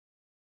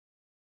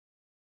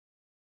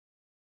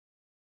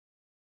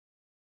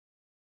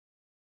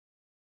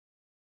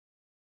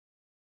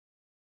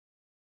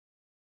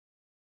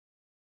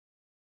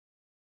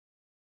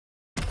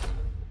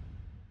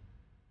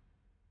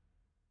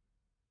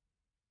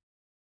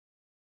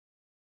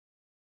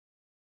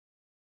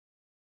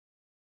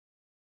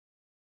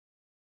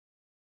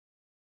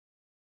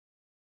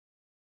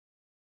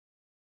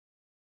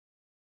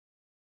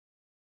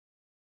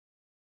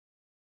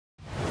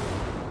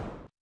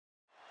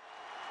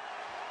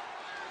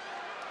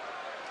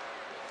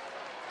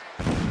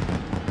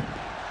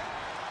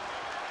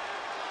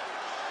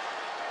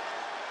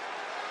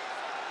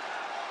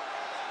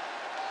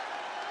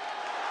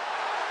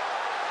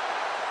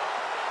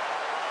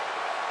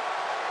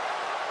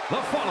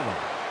The following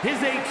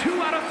is a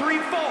 2 out of 3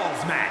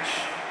 falls match.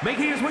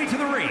 Making his way to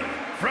the ring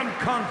from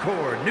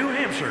Concord, New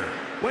Hampshire,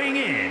 weighing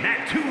in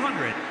at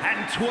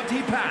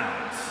 220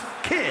 pounds,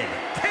 Kyid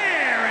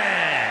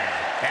Tarzayn.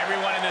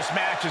 Everyone in this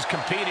match is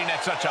competing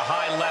at such a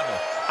high level.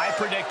 I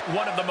predict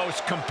one of the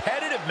most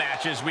competitive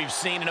matches we've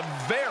seen in a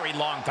very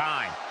long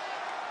time.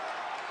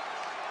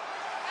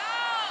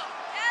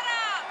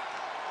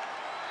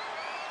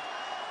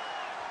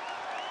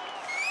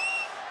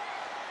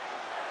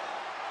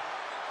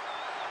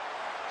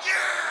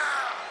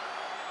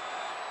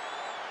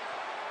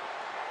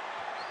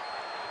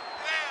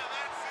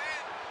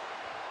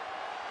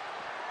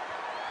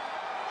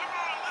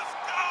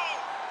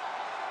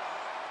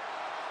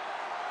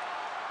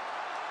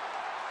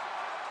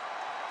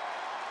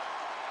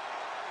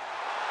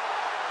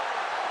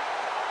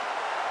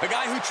 A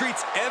guy who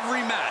treats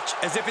every match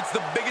as if it's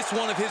the biggest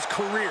one of his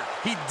career.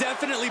 He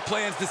definitely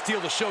plans to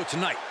steal the show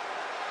tonight.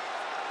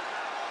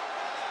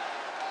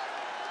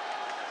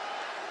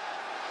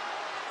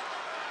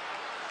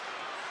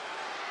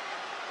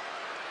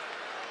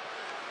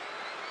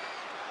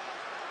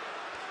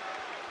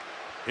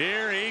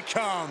 Here he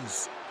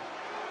comes.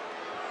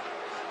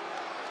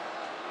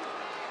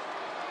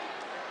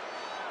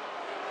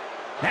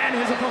 And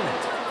his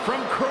opponent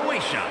from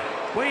Croatia,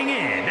 weighing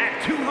in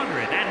at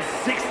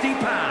 260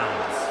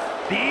 pounds,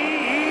 the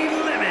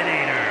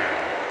Eliminator.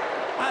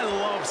 I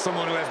love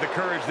someone who has the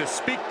courage to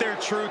speak their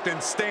truth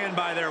and stand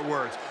by their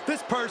words.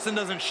 This person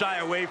doesn't shy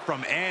away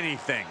from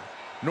anything.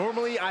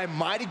 Normally, I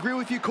might agree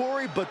with you,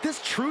 Corey, but this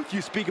truth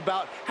you speak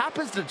about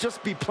happens to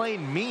just be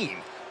plain mean.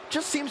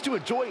 Just seems to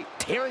enjoy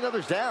tearing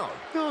others down.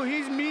 No,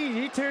 he's mean.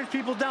 He tears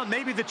people down.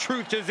 Maybe the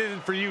truth just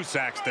isn't for you,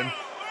 Saxton.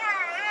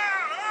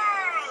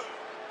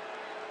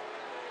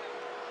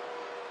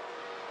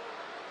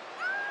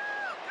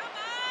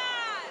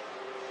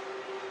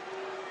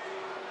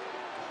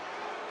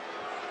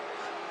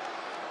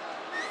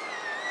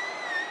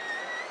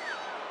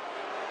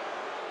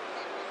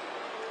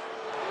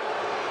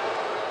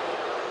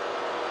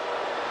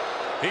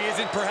 He is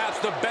in perhaps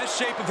the best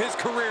shape of his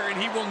career, and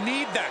he will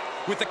need that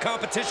with the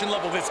competition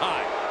level this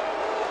high.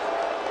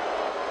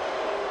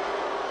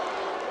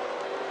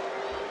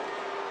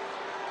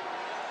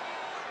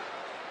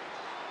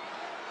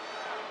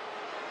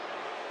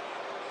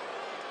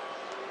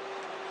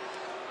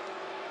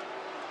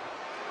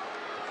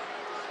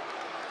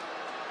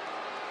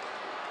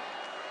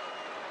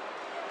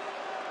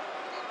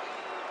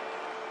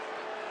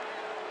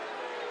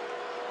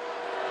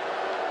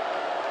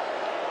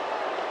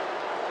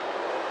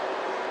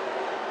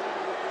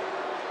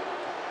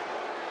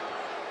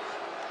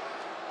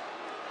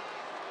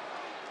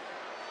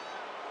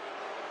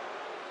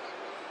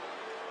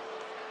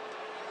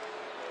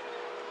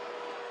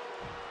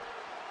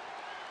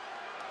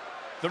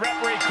 The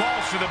referee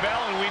calls for the bell,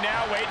 and we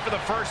now wait for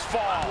the first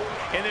fall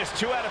in this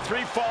 2 out of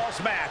 3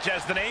 falls match.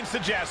 As the name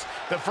suggests,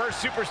 the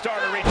first superstar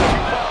to reach 2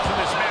 falls in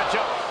this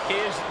matchup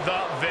is the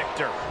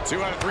victor.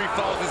 2 out of 3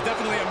 falls is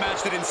definitely a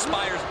match that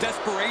inspires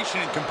desperation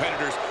in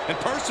competitors, and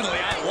personally,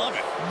 I love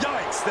it.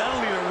 Yikes,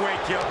 that'll either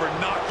wake you up or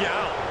knock you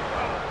out.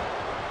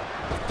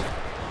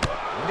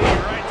 Knee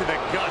right to the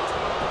gut.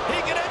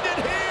 He can end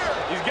it here.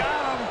 He's got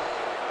him.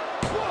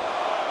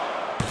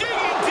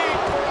 Digging deep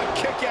for a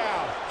kick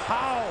out.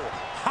 How?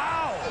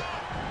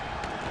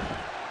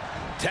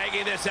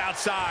 Tagging this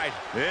outside.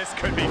 This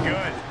could be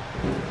good.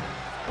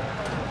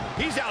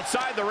 He's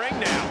outside the ring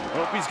now.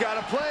 Hope he's got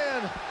a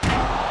plan.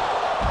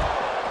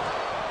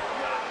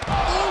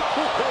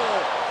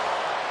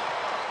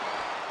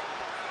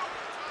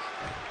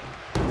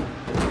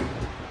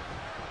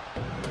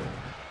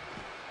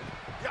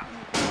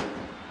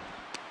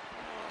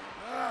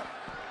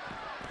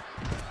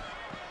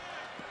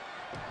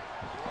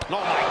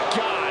 Oh my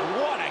God,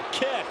 what a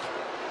kick.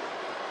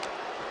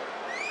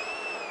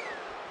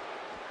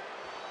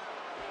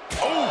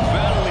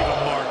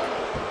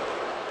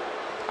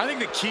 I think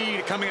the key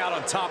to coming out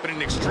on top in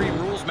an Extreme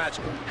Rules match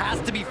has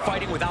to be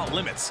fighting without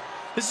limits.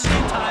 This is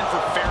no time for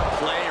fair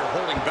play or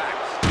holding back.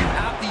 You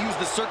have to use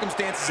the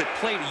circumstances at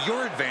play to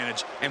your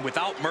advantage and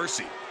without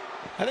mercy.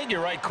 I think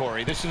you're right,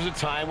 Corey. This is a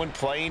time when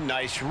playing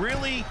nice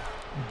really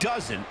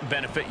doesn't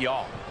benefit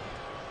y'all.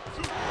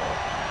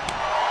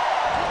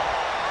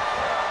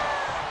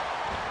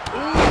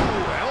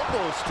 Ooh,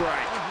 elbow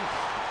strike.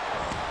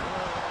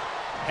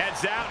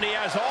 Heads out, and he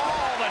has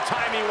all the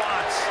time he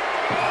wants.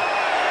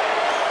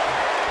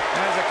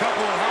 As a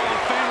couple of Hall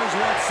of Famers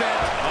once said,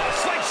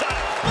 Slingshot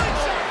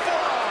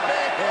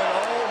man,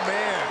 oh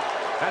man,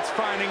 that's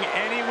finding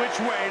any which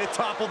way to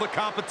topple the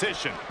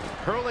competition.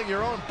 Hurling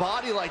your own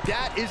body like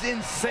that is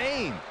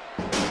insane.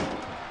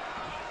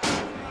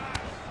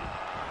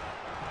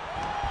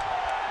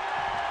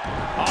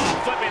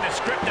 Oh, flipping the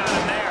script on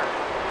him there.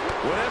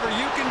 Whatever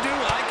you can do,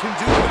 I can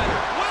do better.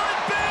 Will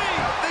it be?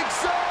 I think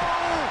so.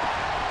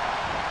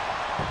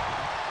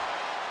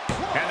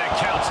 And the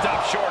count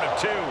stopped short of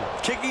 2.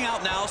 Kicking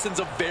out now sends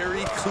a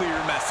very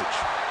clear message.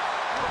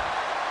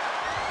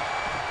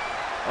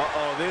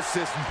 Uh-oh, this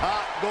is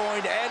not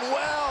going to end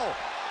well.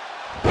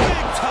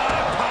 Big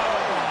time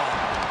powerbomb.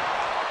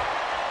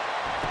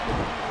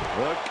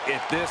 Look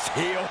at this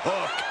heel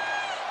hook.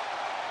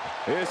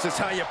 This is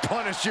how you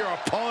punish your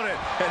opponent,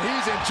 and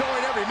he's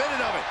enjoying every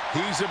minute of it.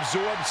 He's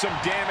absorbed some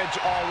damage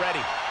already.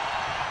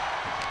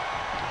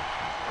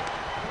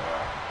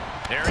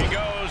 There he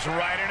goes,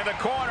 right into the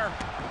corner.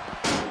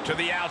 To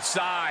the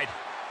outside.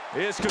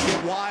 This could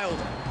get wild.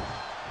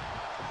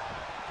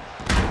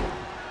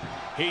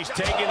 He's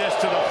taking this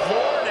to the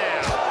floor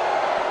now.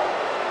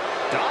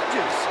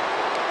 Dodges.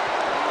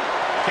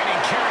 Getting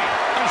carried.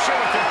 I'm sure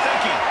what they're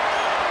thinking.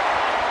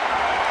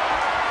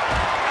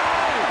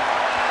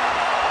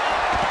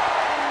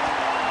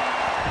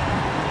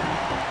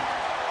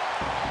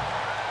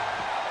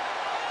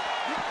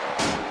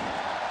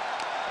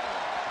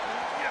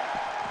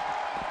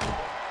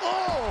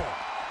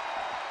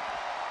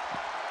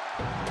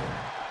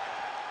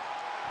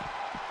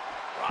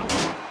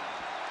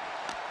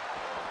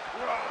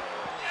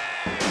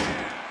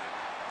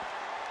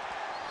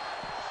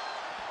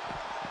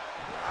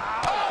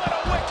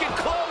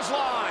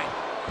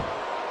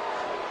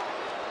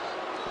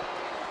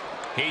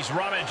 He's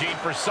rummaging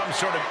for some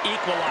sort of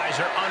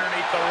equalizer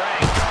underneath the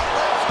ring.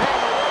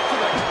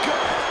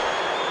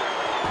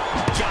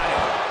 Got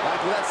it.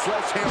 Michael, that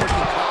sledgehammer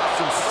can cause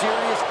some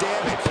serious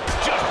damage.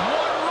 Just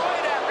one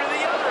right after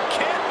the other.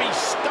 Can't be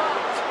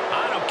stopped.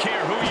 I don't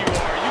care who you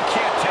are. You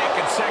can't take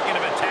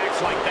consecutive attacks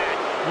like that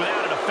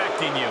without it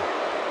affecting you.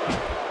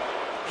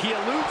 He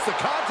eludes the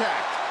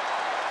contact.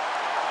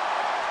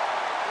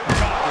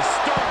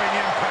 Disturbing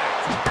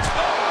impact.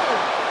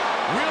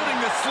 Oh! Wielding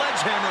the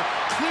sledgehammer,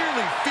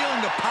 clearly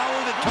feeling the power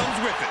that comes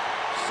with it.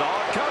 Saw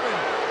it coming.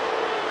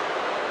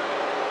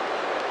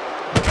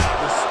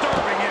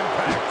 Disturbing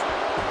impact.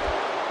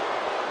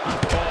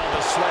 Oh,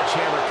 the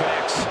sledgehammer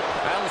connects.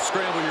 That'll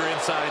scramble your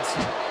insides.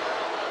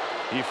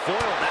 He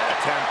foiled that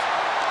attempt.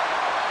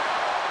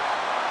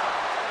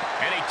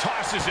 And he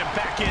tosses him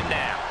back in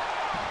now.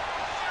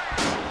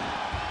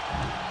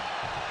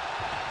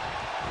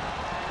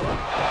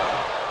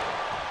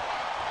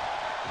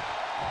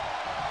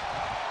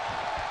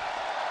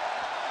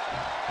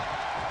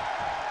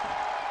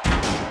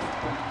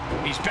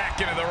 He's back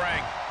into the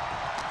ring.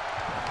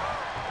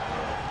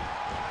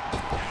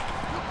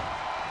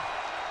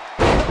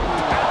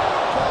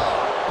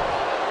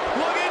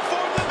 Looking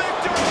for the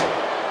victory.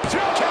 2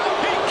 count.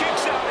 He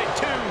kicks out at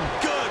 2.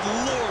 Good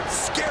Lord,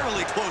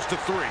 scarily close to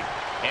 3.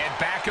 And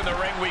back in the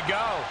ring we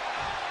go.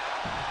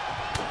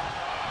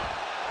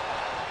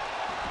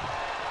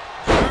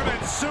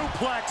 German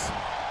suplex,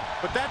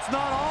 but that's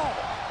not all.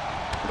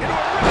 Into a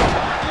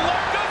ripcord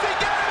leg. Does he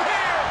get him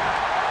here?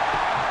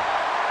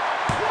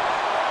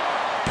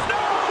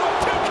 No,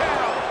 2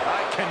 count.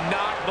 I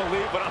cannot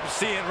believe what I'm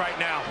seeing right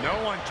now. No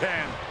one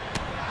can.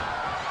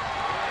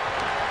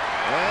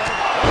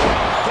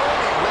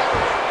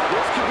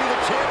 This could be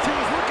the chance he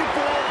was looking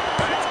for.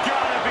 That's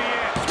gotta be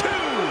it. 2, 3,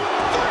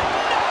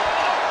 no,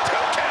 2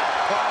 count.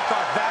 Oh, I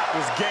thought that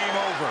was game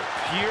over.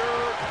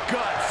 Pure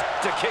guts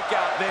to kick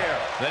out there.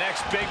 The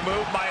next big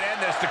move might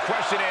end this. The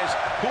question is,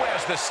 who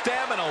has the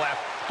stamina left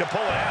to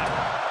pull it out?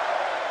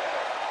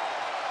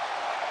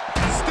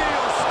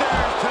 Steel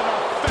stairs to the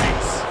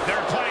face. There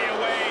are plenty of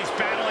ways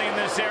battling in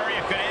this area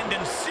could end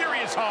in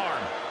serious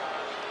harm.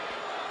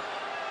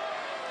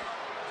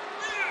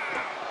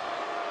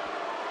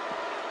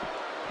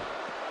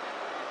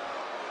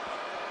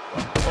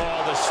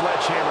 Oh, the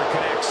sledgehammer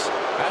connects.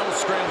 That'll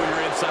scramble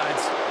your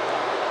insides.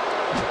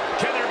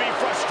 Can there be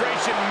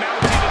frustration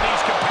mounting in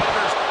these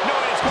competitors? No,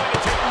 it's going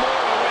to take more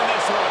to win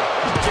this one.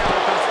 Can't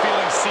let those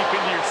feelings seep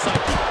into your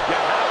psyche. You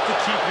have to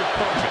keep your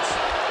focus.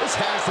 This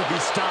has to be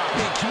stopped.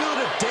 The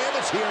cumulative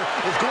damage here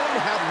is going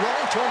to have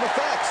long-term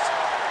effects.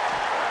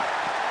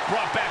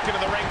 Brought back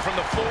into the ring from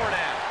the floor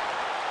now.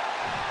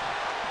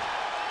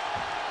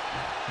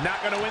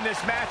 Not going to win this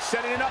match,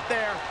 setting it up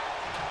there.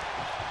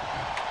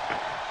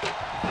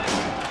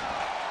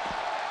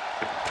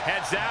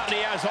 Heads out, and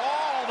he has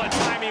all the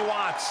time he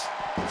wants.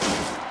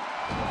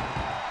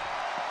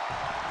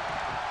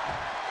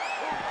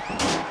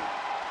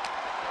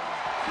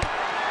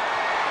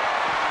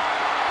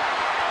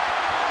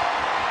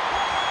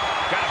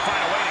 Got to find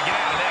a way to get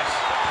out of this.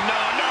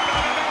 No.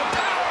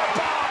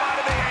 Powerbomb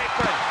out of the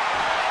apron.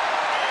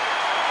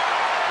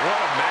 What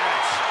a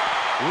match.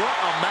 What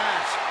a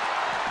match.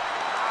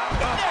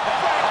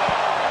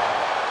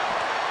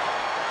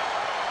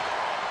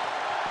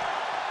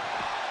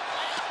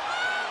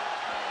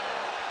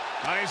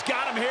 He's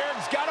got him here.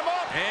 He's got him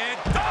up. And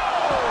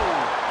oh!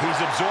 He's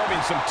absorbing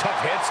some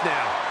tough hits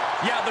now.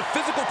 Yeah, the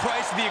physical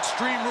price of the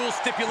Extreme Rules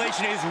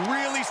stipulation is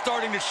really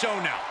starting to show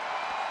now.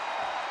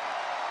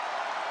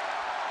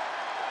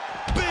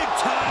 Big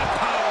time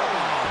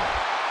powerbomb.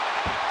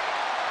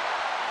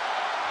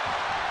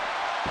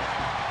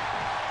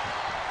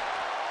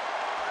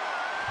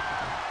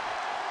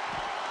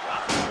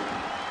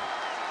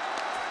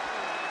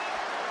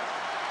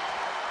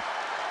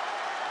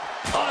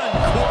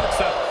 Uncorks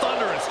a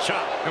thunderous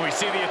chop. And we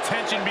see the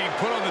attention being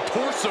put on the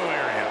torso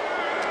area.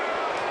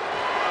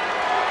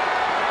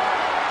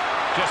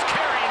 Just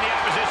carrying the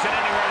opposition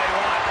anywhere they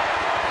want.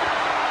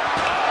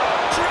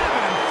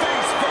 Driven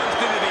face first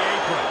into the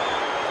apron.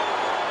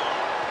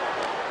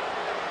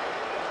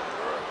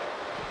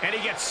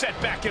 set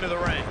back into the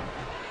ring.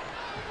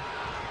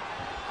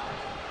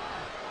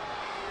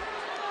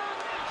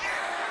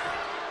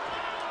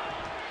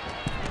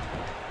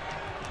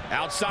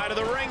 Outside of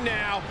the ring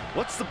now.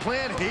 What's the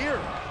plan here?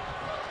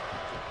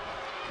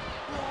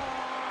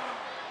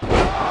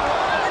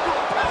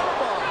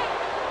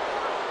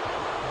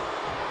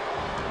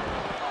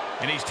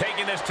 And he's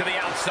taking this to the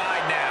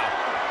outside now.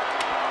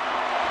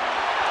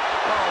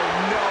 Oh,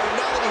 no.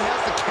 Now that he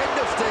has the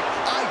kendo stick,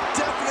 I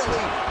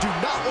definitely do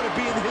not want to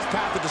be in his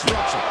path of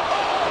destruction.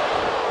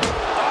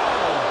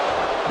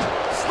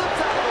 Slips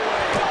out of the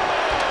way.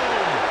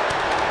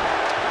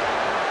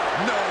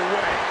 No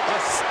way.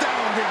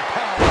 Astounding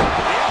power.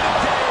 In the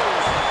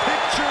days.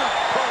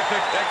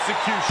 Picture-perfect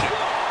execution.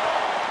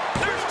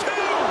 There's two!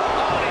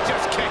 Oh, and he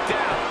just kicked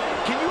out.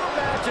 Can you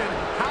imagine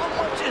how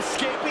much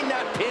escaping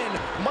that pin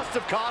must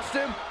have cost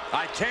him?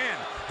 I can.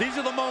 These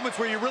are the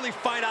moments where you really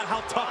find out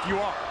how tough you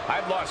are.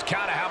 I've lost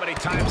count of how many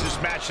times this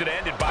match should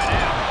have ended by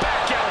now.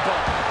 Back elbow.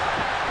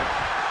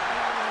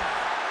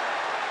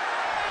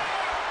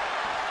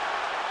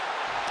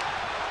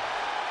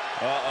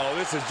 Uh-oh,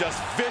 this is just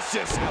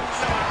vicious.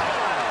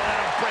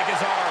 That'll break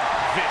his arm.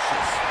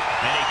 Vicious.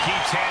 And he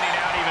keeps handing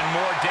out even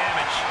more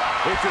damage.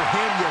 If you're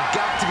him, you've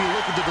got to be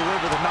looking to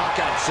deliver the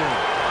knockout soon.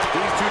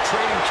 These two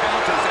trading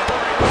counters, and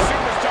the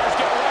superstars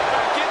get right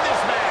back in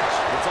this match.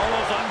 It's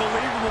almost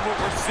unbelievable what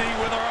we're seeing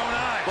with our own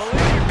eyes.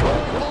 Believe it,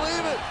 Cole,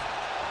 believe it.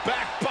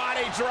 Back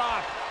body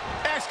drop.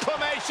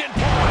 Exclamation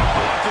point.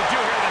 Oh, did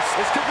you hear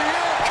this? This could be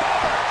it.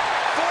 Cover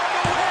for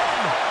the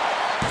win.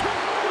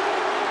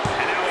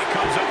 And now he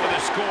comes up with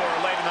a score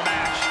late in the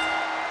match.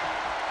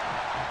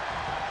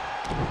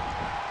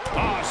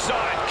 Oh, saw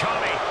it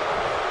coming.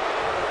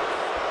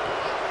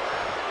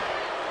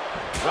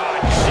 Oh,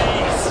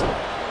 jeez.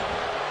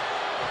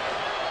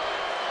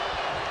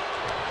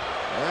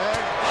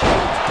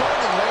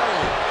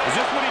 Is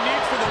this what he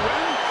needs for the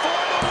win?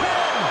 For the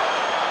win.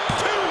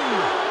 Two.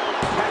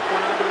 Back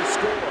one under the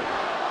score.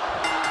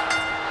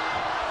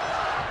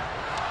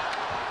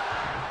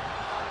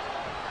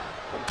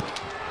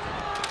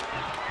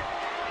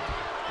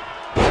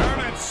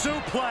 German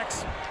suplex.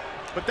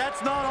 But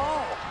that's not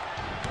all.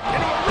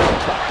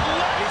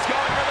 He's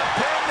going for the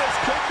pin. This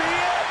could be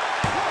it.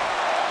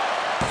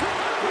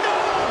 No!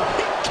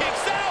 He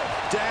kicks out.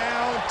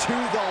 Down to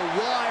the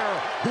wire.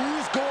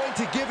 Who's going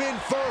to give in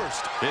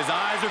first? His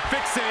eyes are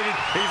fixated.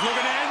 He's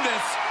looking to end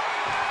this.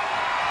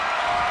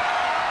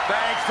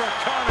 Thanks for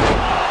coming.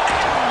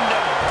 End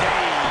of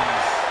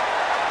days.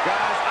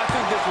 Guys, I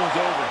think this one's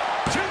over.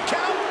 Two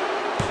count.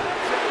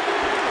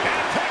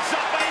 And picks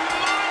up a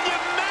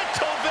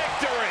monumental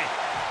victory.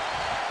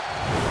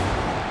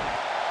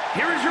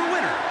 Here is your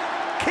winner,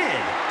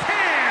 Kyid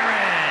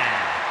Tarzayn.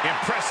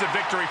 Impressive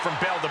victory from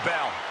bell to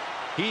bell.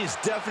 He's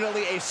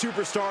definitely a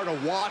superstar to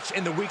watch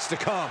in the weeks to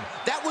come.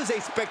 That was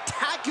a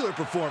spectacular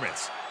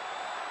performance.